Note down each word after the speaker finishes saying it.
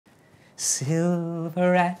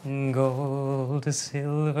Silver and gold,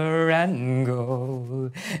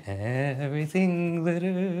 everything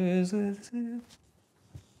glitters with silver.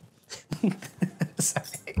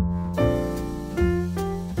 Sorry.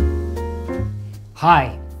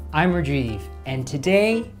 Hi, I'm Rajiv, and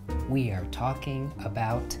today we are talking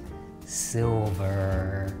about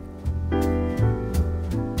silver.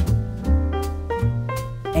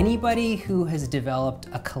 Anybody who has developed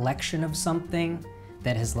a collection of something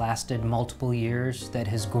that has lasted multiple years, that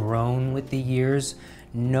has grown with the years,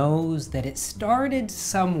 knows that it started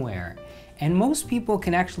somewhere. And most people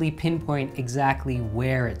can actually pinpoint exactly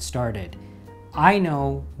where it started. I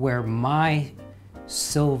know where my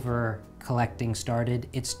silver collecting started.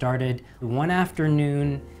 It started one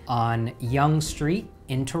afternoon on Yonge Street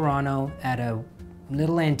in Toronto at a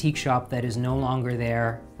little antique shop that is no longer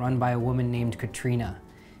there, run by a woman named Katrina.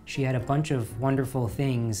 She had a bunch of wonderful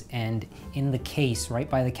things, and in the case, right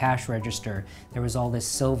by the cash register, there was all this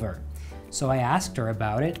silver. So I asked her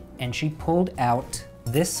about it, and she pulled out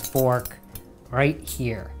this fork right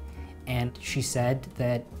here. And she said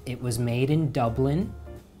that it was made in Dublin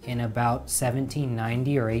in about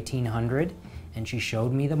 1790 or 1800, and she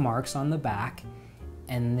showed me the marks on the back,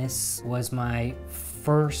 and this was my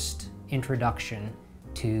first introduction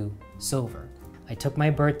to silver. I took my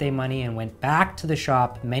birthday money and went back to the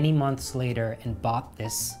shop many months later and bought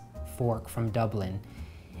this fork from Dublin.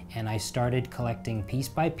 And I started collecting piece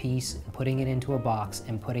by piece and putting it into a box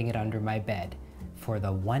and putting it under my bed for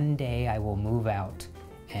the one day I will move out.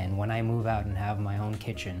 And when I move out and have my own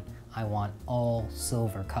kitchen, I want all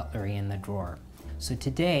silver cutlery in the drawer. So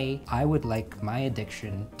today, I would like my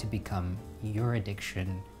addiction to become your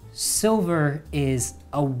addiction. Silver is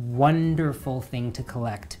a wonderful thing to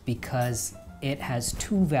collect because it has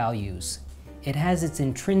two values. It has its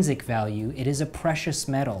intrinsic value. It is a precious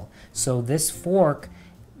metal. So this fork,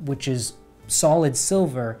 which is solid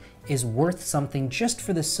silver, is worth something just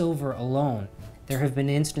for the silver alone. There have been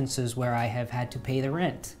instances where I have had to pay the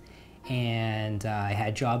rent, and I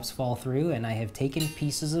had jobs fall through, and I have taken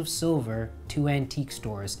pieces of silver to antique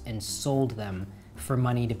stores and sold them for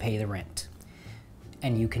money to pay the rent.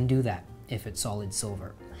 And you can do that if it's solid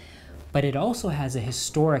silver. But it also has a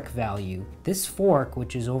historic value. This fork,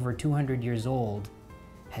 which is over 200 years old,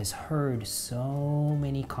 has heard so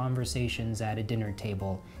many conversations at a dinner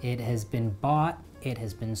table. It has been bought, it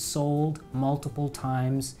has been sold multiple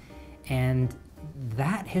times, and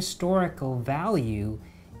that historical value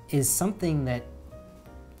is something that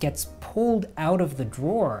gets pulled out of the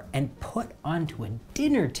drawer and put onto a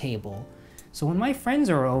dinner table. So when my friends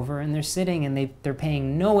are over and they're sitting and they're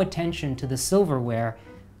paying no attention to the silverware,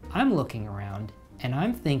 I'm looking around and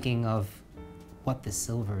I'm thinking of what the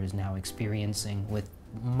silver is now experiencing with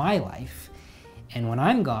my life. And when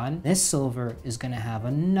I'm gone, this silver is going to have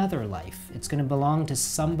another life. It's going to belong to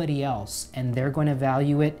somebody else, and they're going to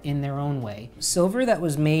value it in their own way. Silver that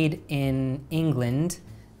was made in England,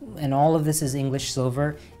 and all of this is English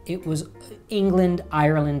silver, it was England,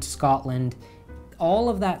 Ireland, Scotland. All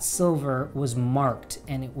of that silver was marked,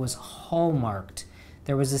 and it was hallmarked.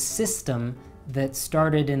 There was a system that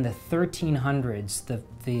started in the 1300s.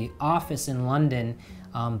 The office in London,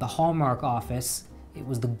 the Hallmark office, it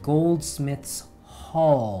was the goldsmith's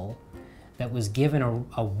hall that was given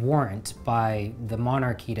a warrant by the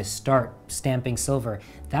monarchy to start stamping silver.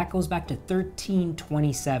 That goes back to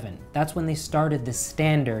 1327. That's when they started the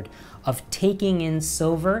standard of taking in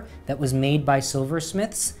silver that was made by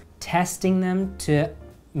silversmiths, testing them to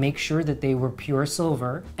make sure that they were pure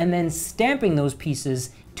silver, and then stamping those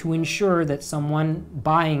pieces to ensure that someone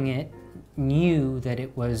buying it knew that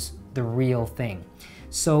it was the real thing.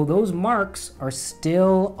 So those marks are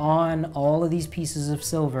still on all of these pieces of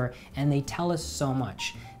silver, and they tell us so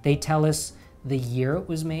much. They tell us the year it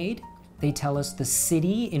was made. They tell us the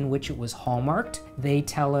city in which it was hallmarked. They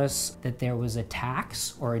tell us that there was a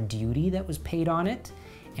tax or a duty that was paid on it,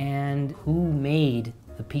 and who made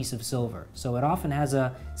the piece of silver. So it often has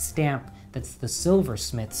a stamp that's the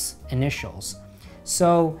silversmith's initials.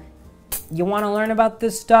 So you want to learn about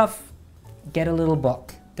this stuff? Get a little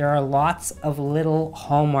book. There are lots of little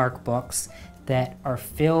Hallmark books that are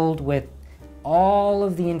filled with all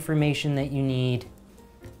of the information that you need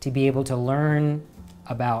to be able to learn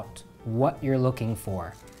about what you're looking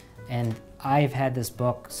for. And I've had this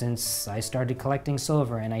book since I started collecting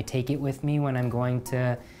silver, and I take it with me when I'm going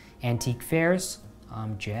to antique fairs,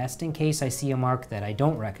 just in case I see a mark that I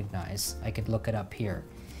don't recognize. I could look it up here.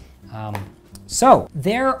 So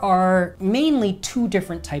there are mainly two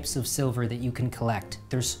different types of silver that you can collect.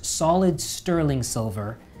 There's solid sterling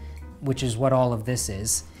silver, which is what all of this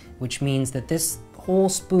is, which means that this whole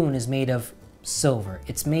spoon is made of silver.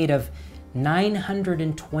 It's made of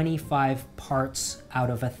 925 parts out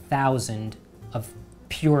of 1,000 of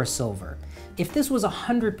pure silver. If this was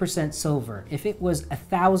 100% silver, if it was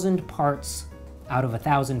 1,000 parts out of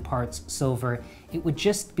 1,000 parts silver, it would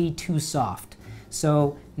just be too soft.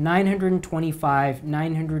 So 925,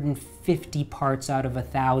 950 parts out of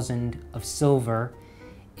 1,000 of silver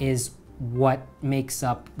is what makes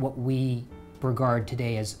up what we regard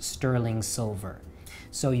today as sterling silver.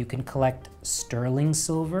 So you can collect sterling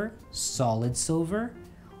silver, solid silver,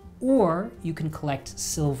 or you can collect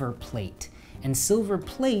silver plate. And silver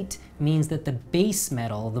plate means that the base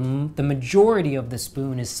metal, the majority of the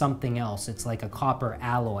spoon is something else. It's like a copper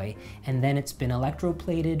alloy, and then it's been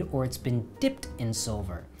electroplated or it's been dipped in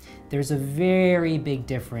silver. There's a very big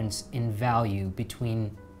difference in value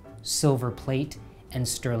between silver plate and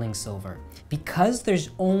sterling silver. Because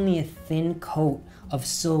there's only a thin coat of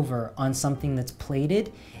silver on something that's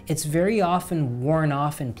plated, it's very often worn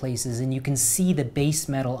off in places and you can see the base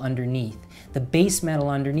metal underneath. The base metal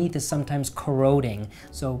underneath is sometimes corroding,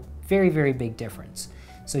 so very, very big difference.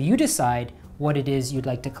 So you decide what it is you'd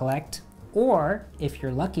like to collect, or if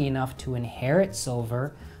you're lucky enough to inherit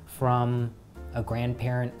silver from a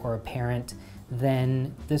grandparent or a parent,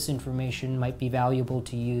 then this information might be valuable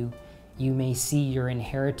to you. You may see your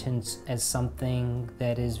inheritance as something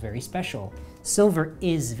that is very special. Silver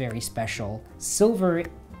is very special. Silver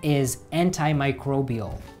is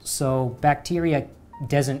antimicrobial, so bacteria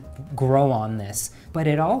doesn't grow on this. But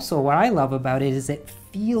it also, what I love about it is it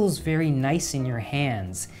feels very nice in your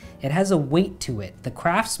hands. It has a weight to it. The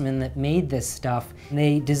craftsmen that made this stuff,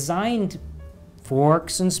 they designed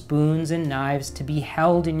forks and spoons and knives to be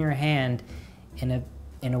held in your hand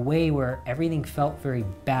in a way where everything felt very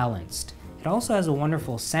balanced. It also has a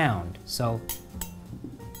wonderful sound, so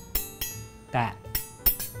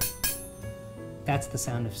that's the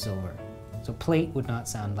sound of silver. So plate would not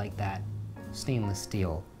sound like that. Stainless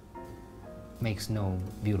steel makes no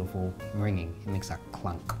beautiful ringing, it makes a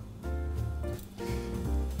clunk.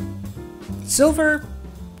 Silver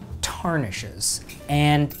tarnishes,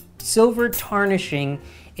 and silver tarnishing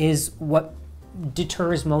is what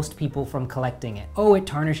deters most people from collecting it. Oh, it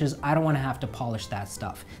tarnishes, I don't want to have to polish that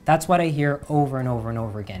stuff. That's what I hear over and over and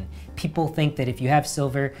over again. People think that if you have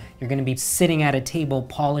silver, you're going to be sitting at a table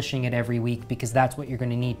polishing it every week because that's what you're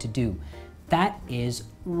going to need to do. That is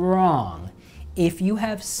wrong. If you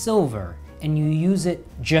have silver and you use it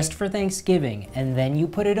just for Thanksgiving and then you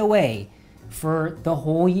put it away for the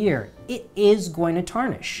whole year, it is going to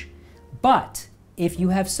tarnish. But if you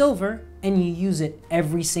have silver and you use it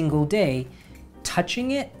every single day,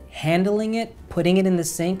 touching it, handling it, putting it in the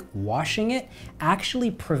sink, washing it, actually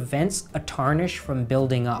prevents a tarnish from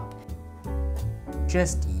building up.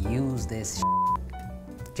 Just use this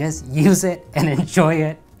shit. Just use it and enjoy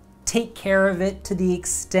it. Take care of it to the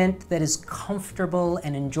extent that is comfortable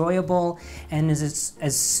and enjoyable, and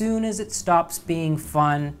as soon as it stops being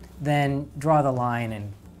fun, then draw the line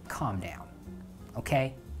and calm down,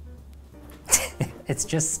 okay? It's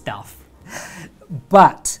just stuff.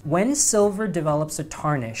 But when silver develops a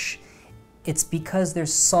tarnish, it's because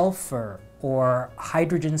there's sulfur or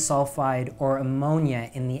hydrogen sulfide or ammonia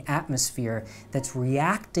in the atmosphere that's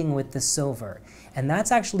reacting with the silver. And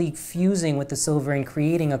that's actually fusing with the silver and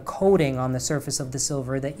creating a coating on the surface of the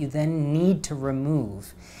silver that you then need to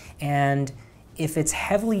remove. And if it's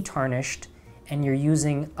heavily tarnished and you're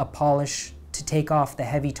using a polish to take off the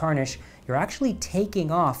heavy tarnish, you're actually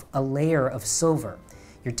taking off a layer of silver.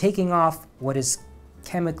 You're taking off what has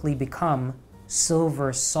chemically become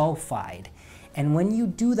silver sulfide. And when you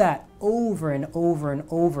do that over and over and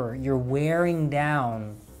over, you're wearing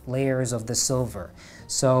down layers of the silver.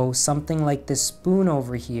 So something like this spoon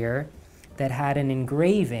over here that had an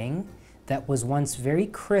engraving that was once very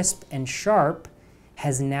crisp and sharp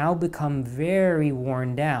has now become very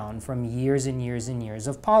worn down from years and years and years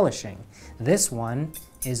of polishing. This one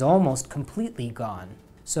is almost completely gone.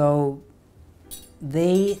 So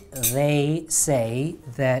they say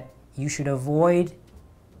that you should avoid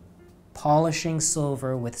polishing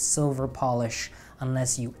silver with silver polish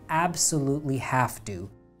unless you absolutely have to.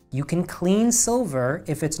 You can clean silver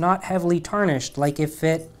if it's not heavily tarnished, like if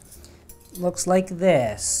it looks like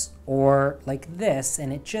this or like this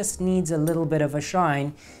and it just needs a little bit of a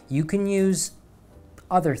shine. You can use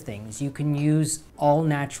other things. You can use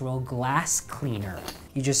all-natural glass cleaner.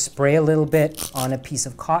 You just spray a little bit on a piece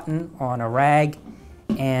of cotton or on a rag,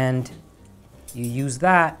 and you use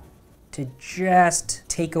that to just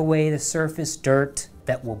take away the surface dirt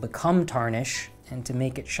that will become tarnish and to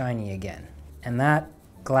make it shiny again. And that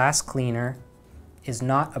glass cleaner is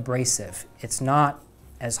not abrasive. It's not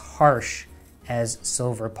as harsh as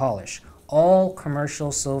silver polish. all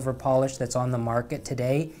commercial silver polish that's on the market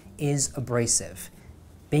today is abrasive.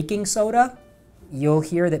 Baking soda, you'll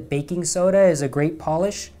hear that baking soda is a great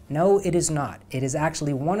polish. No, it is not. It is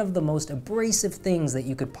actually one of the most abrasive things that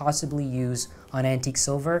you could possibly use on antique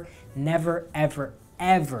silver. Never, ever,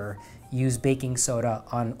 ever use baking soda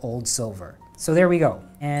on old silver. So there we go.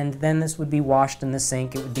 And then this would be washed in the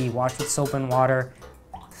sink. It would be washed with soap and water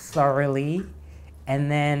thoroughly,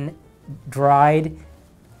 and then dried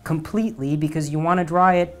completely, because you want to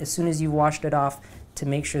dry it as soon as you washed it off to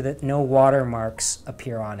make sure that no watermarks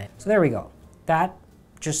appear on it. So there we go. That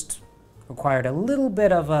just required a little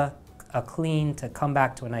bit of a clean to come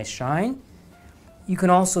back to a nice shine. You can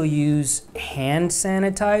also use hand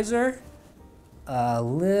sanitizer, a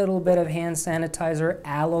little bit of hand sanitizer,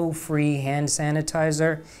 aloe-free hand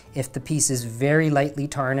sanitizer, if the piece is very lightly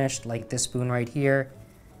tarnished, like this spoon right here.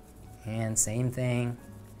 And same thing.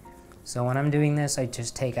 So when I'm doing this, I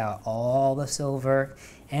just take out all the silver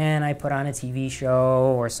and I put on a TV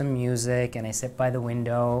show or some music and I sit by the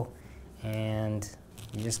window and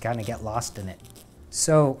you just kind of get lost in it.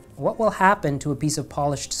 So what will happen to a piece of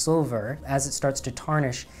polished silver as it starts to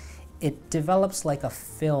tarnish, it develops like a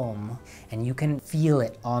film and you can feel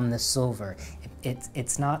it on the silver.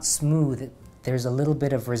 It's not smooth. There's a little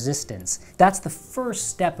bit of resistance. That's the first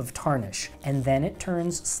step of tarnish. And then it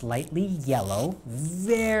turns slightly yellow,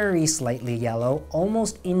 very slightly yellow,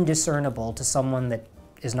 almost indiscernible to someone that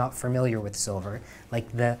is not familiar with silver.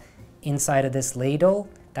 Like the inside of this ladle,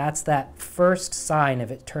 that's that first sign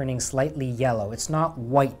of it turning slightly yellow. It's not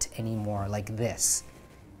white anymore like this.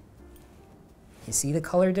 You see the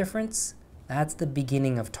color difference? That's the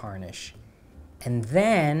beginning of tarnish. And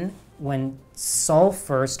then when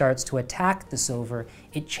sulfur starts to attack the silver,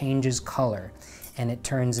 it changes color and it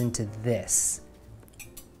turns into this.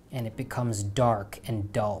 And it becomes dark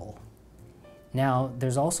and dull. Now,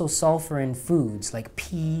 there's also sulfur in foods, like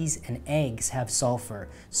peas and eggs have sulfur.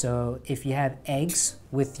 So if you have eggs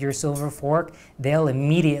with your silver fork, they'll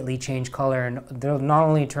immediately change color and they'll not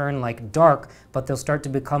only turn like dark, but they'll start to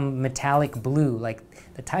become metallic blue, like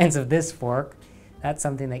the tines of this fork. That's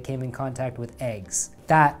something that came in contact with eggs.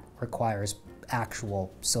 That requires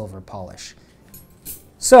actual silver polish.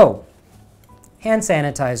 So, hand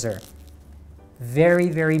sanitizer. Very,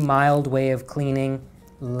 very mild way of cleaning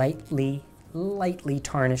lightly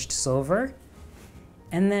tarnished silver.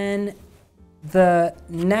 And then the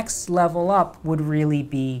next level up would really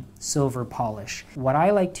be silver polish. What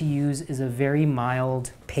I like to use is a very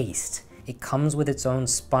mild paste. It comes with its own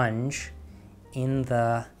sponge in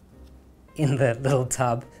the little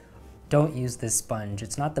tub. Don't use this sponge.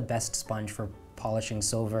 It's not the best sponge for polishing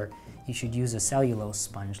silver. You should use a cellulose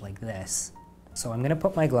sponge like this. So I'm gonna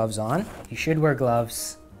put my gloves on. You should wear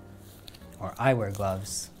gloves, or I wear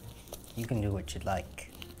gloves. You can do what you'd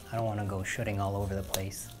like. I don't wanna go shooting all over the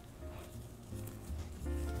place.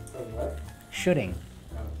 What? Shooting.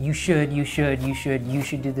 You should do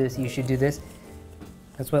this, you should do this.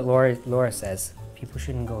 That's what Laura says. People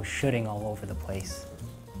shouldn't go shooting all over the place.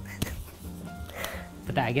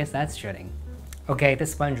 But I guess that's shooting. Okay,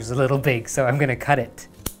 this sponge is a little big, so I'm gonna cut it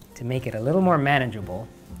to make it a little more manageable.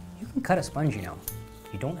 You can cut a sponge, you know.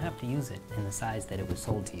 You don't have to use it in the size that it was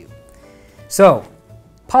sold to you. So,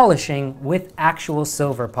 polishing with actual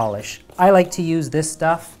silver polish. I like to use this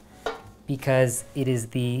stuff because it is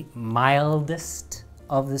the mildest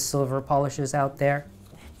of the silver polishes out there.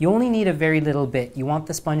 You only need a very little bit. You want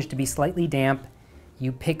the sponge to be slightly damp.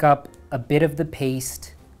 You pick up a bit of the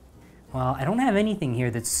paste. Well, I don't have anything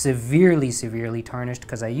here that's severely tarnished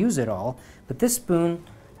because I use it all, but this spoon,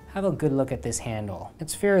 have a good look at this handle.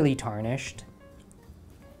 It's fairly tarnished.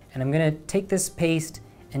 And I'm gonna take this paste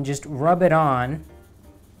and just rub it on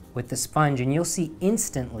with the sponge, and you'll see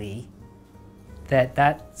instantly that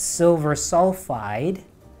that silver sulfide,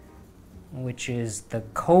 which is the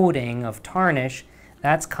coating of tarnish,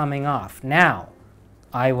 that's coming off. Now,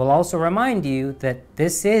 I will also remind you that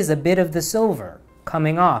this is a bit of the silver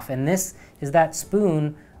coming off, and this is that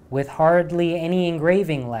spoon with hardly any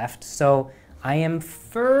engraving left, so I am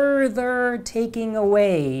further taking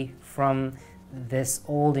away from this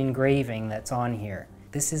old engraving that's on here.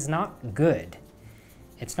 This is not good.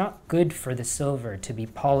 It's not good for the silver to be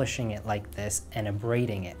polishing it like this and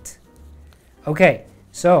abrading it. Okay,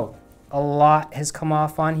 so a lot has come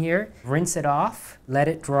off on here. Rinse it off, let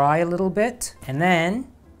it dry a little bit, and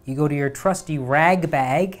then you go to your trusty rag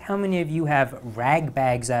bag. How many of you have rag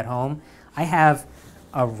bags at home? I have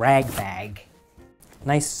a rag bag.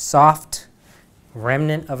 Nice soft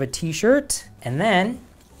remnant of a t-shirt, and then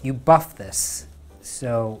you buff this.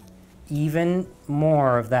 So even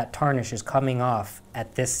more of that tarnish is coming off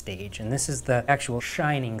at this stage, and this is the actual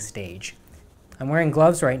shining stage. I'm wearing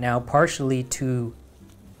gloves right now, partially to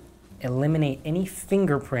eliminate any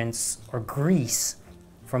fingerprints or grease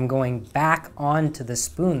from going back onto the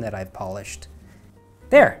spoon that I've polished.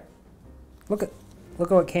 There, look at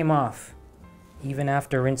what came off, even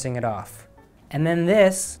after rinsing it off. And then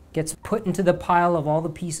this gets put into the pile of all the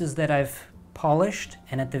pieces that I've polished,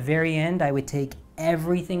 and at the very end I would take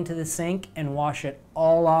everything to the sink and wash it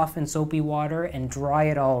all off in soapy water and dry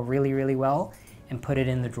it all really, really well and put it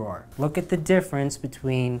in the drawer. Look at the difference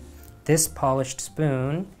between this polished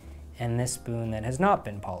spoon and this spoon that has not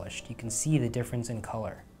been polished. You can see the difference in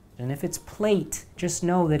color. And if it's plate, just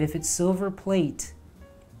know that if it's silver plate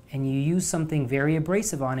and you use something very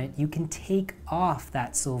abrasive on it, you can take off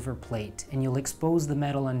that silver plate and you'll expose the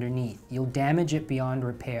metal underneath. You'll damage it beyond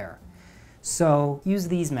repair. So use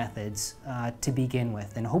these methods to begin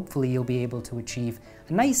with, and hopefully you'll be able to achieve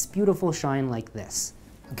a nice, beautiful shine like this.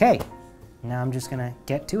 Okay, now I'm just gonna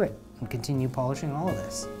get to it and continue polishing all of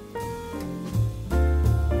this.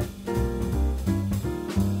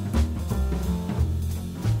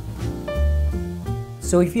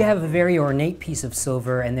 So if you have a very ornate piece of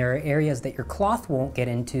silver and there are areas that your cloth won't get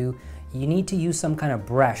into, you need to use some kind of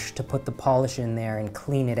brush to put the polish in there and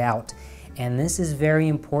clean it out. And this is very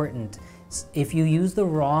important. If you use the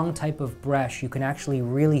wrong type of brush, you can actually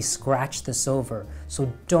really scratch the silver.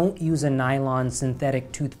 So don't use a nylon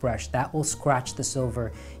synthetic toothbrush. That will scratch the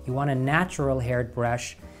silver. You want a natural haired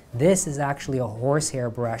brush. This is actually a horsehair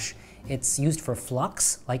brush. It's used for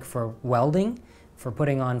flux, like for welding, for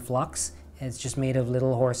putting on flux. It's just made of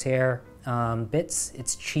little horsehair bits.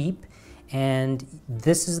 It's cheap. And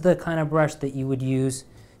this is the kind of brush that you would use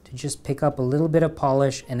to just pick up a little bit of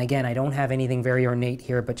polish. And again, I don't have anything very ornate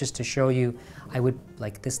here, but just to show you, I would,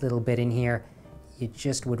 like this little bit in here, you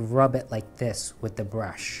just would rub it like this with the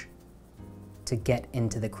brush to get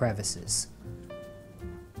into the crevices.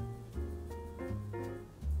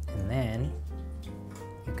 And then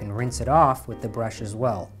you can rinse it off with the brush as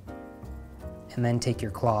well. And then take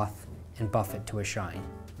your cloth and buff it to a shine.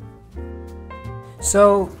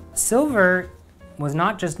 So silver was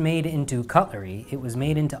not just made into cutlery, it was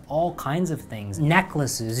made into all kinds of things.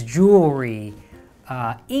 Necklaces, jewelry,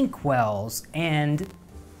 inkwells, and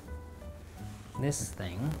this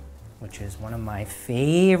thing, which is one of my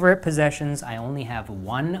favorite possessions. I only have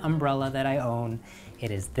one umbrella that I own.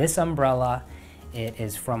 It is this umbrella. It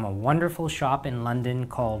is from a wonderful shop in London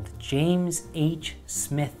called James H.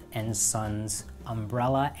 Smith & Sons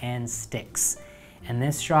Umbrella and Sticks. And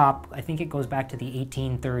this shop, I think it goes back to the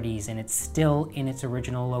 1830s, and it's still in its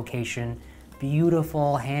original location.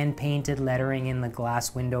 Beautiful hand-painted lettering in the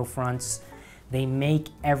glass window fronts. They make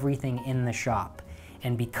everything in the shop.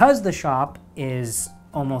 And because the shop is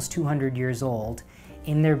almost 200 years old,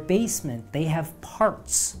 in their basement they have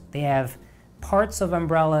parts. They have parts of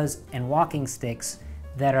umbrellas and walking sticks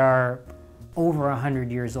that are over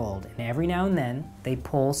 100 years old. And every now and then they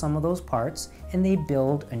pull some of those parts and they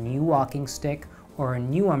build a new walking stick or a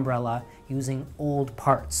new umbrella using old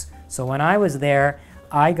parts. So when I was there,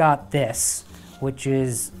 I got this, which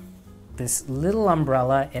is this little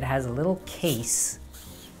umbrella. It has a little case.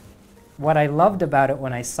 What I loved about it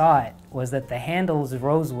when I saw it was that the handle is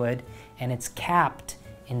rosewood and it's capped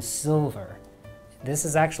in silver. This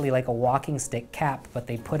is actually like a walking stick cap, but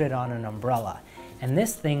they put it on an umbrella. And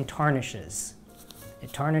this thing tarnishes.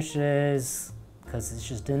 It tarnishes because it's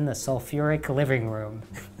just in the sulfuric living room.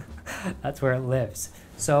 That's where it lives.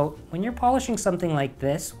 So when you're polishing something like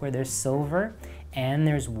this, where there's silver and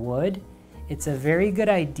there's wood, it's a very good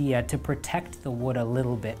idea to protect the wood a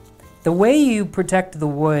little bit. The way you protect the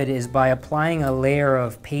wood is by applying a layer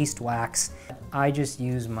of paste wax. I just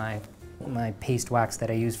use my paste wax that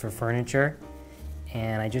I use for furniture,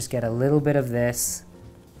 and I just get a little bit of this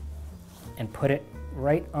and put it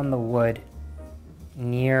right on the wood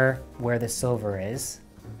near where the silver is,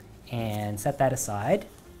 and set that aside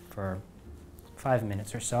for 5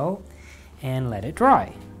 minutes or so and let it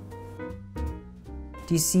dry.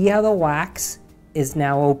 Do you see how the wax is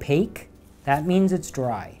now opaque? That means it's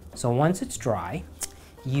dry. So once it's dry,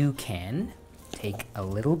 you can take a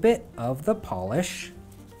little bit of the polish,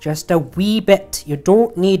 just a wee bit. You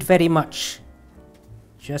don't need very much,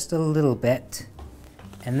 just a little bit.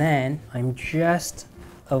 And then I'm just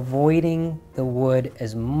avoiding the wood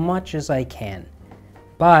as much as I can.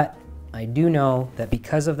 But I do know that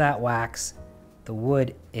because of that wax, the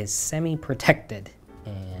wood is semi-protected.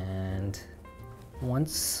 And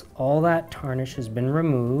once all that tarnish has been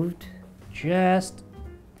removed, just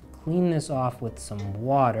clean this off with some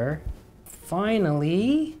water.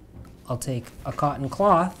 Finally, I'll take a cotton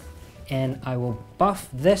cloth and I will buff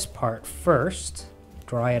this part first,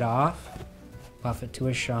 dry it off, buff it to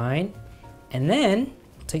a shine, And then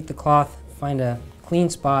take the cloth, find a clean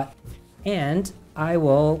spot, and I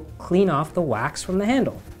will clean off the wax from the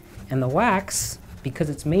handle. And the wax, because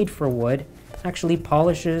it's made for wood, actually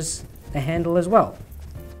polishes the handle as well.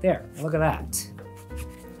 There, look at that.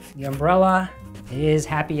 The umbrella is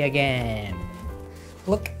happy again.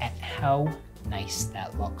 Look at how nice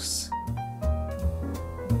that looks.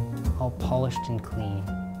 All polished and clean.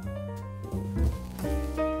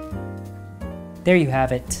 There you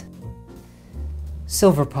have it.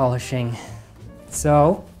 Silver polishing.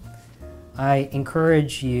 So, I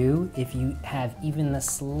encourage you, if you have even the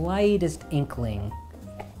slightest inkling,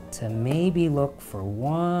 to maybe look for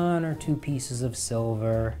 1 or 2 pieces of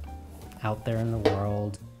silver out there in the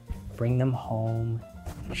world. Bring them home,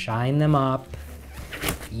 shine them up,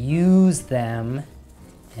 use them,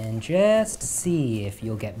 and just see if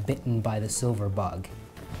you'll get bitten by the silver bug.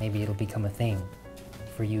 Maybe it'll become a thing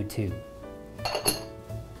for you too.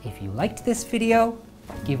 If you liked this video,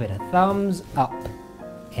 give it a thumbs up.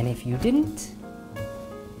 And if you didn't,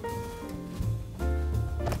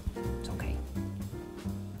 it's okay.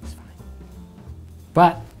 It's fine.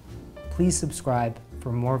 But please subscribe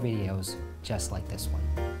for more videos just like this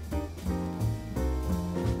one.